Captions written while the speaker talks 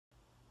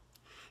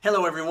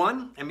Hello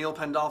everyone, Emile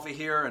Pandolfi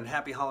here, and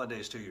happy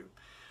holidays to you.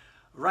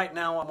 Right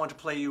now I want to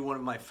play you one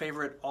of my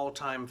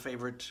all-time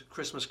favorite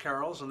Christmas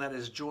carols, and that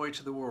is Joy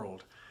to the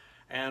World.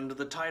 And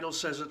the title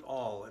says it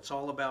all. It's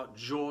all about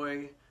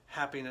joy,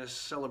 happiness,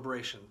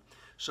 celebration.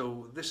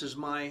 So this is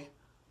my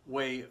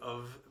way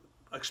of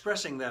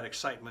expressing that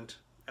excitement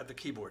at the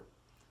keyboard.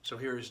 So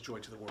here is Joy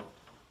to the World.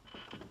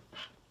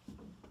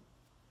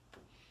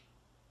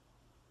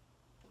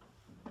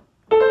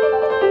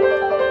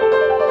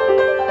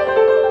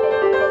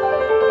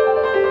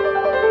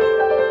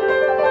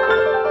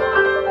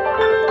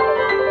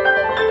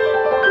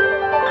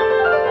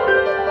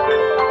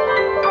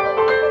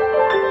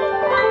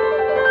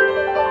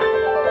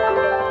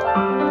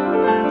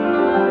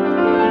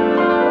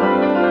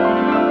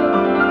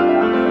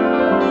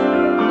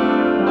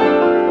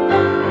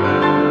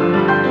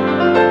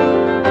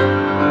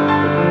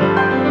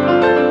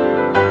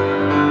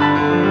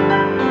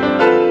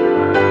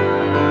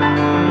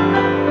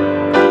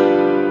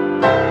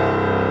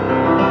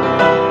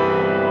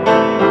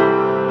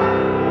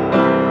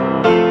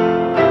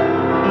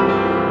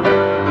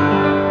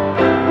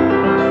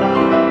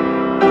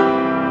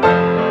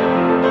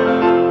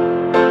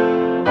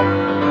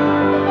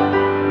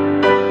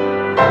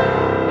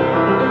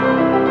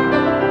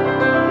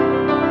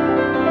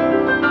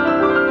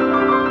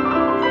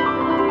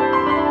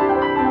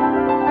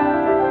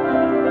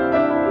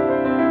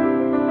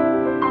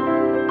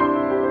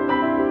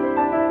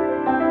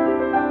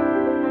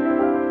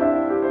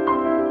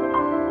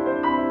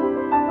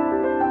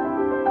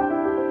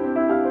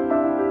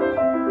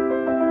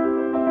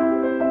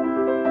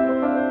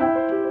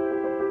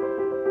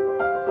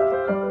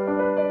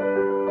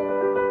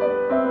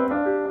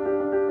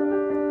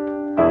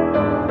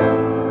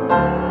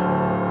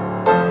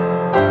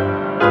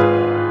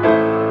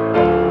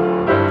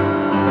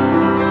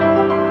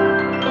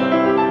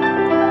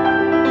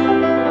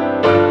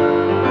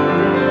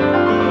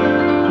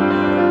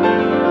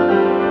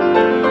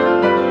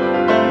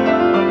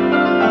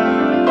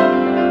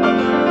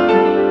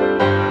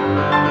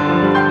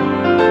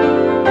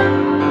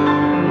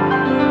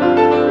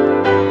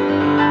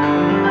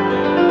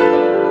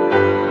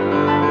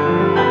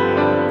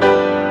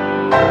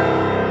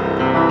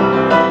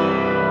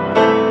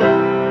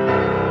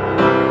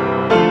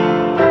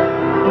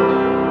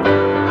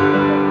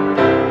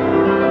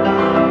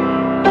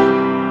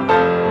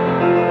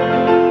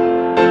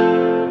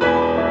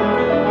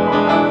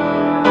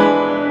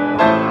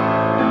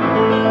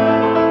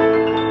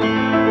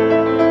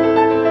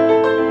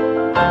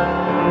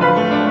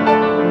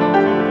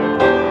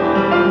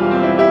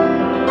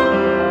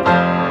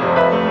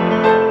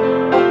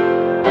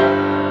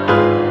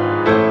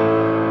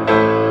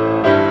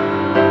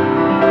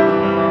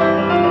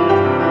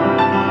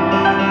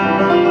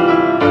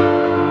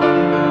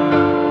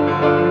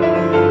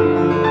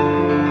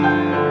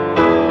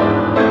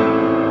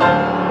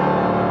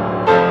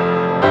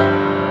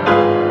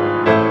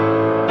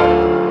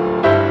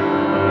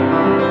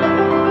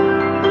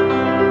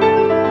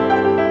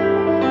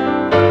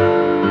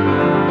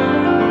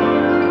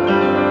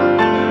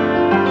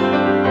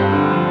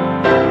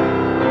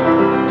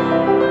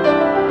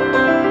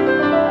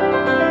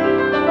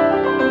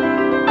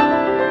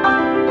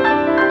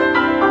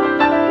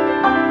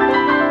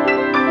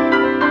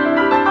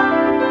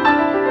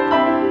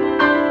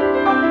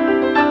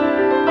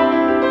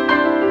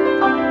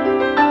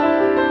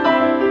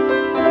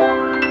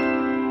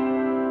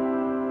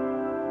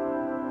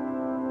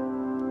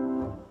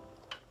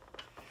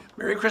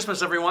 Merry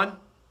Christmas, everyone.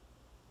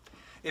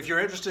 If you're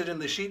interested in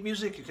the sheet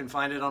music, you can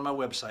find it on my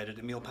website at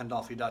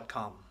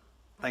emilepandolfi.com.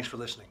 Thanks for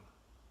listening.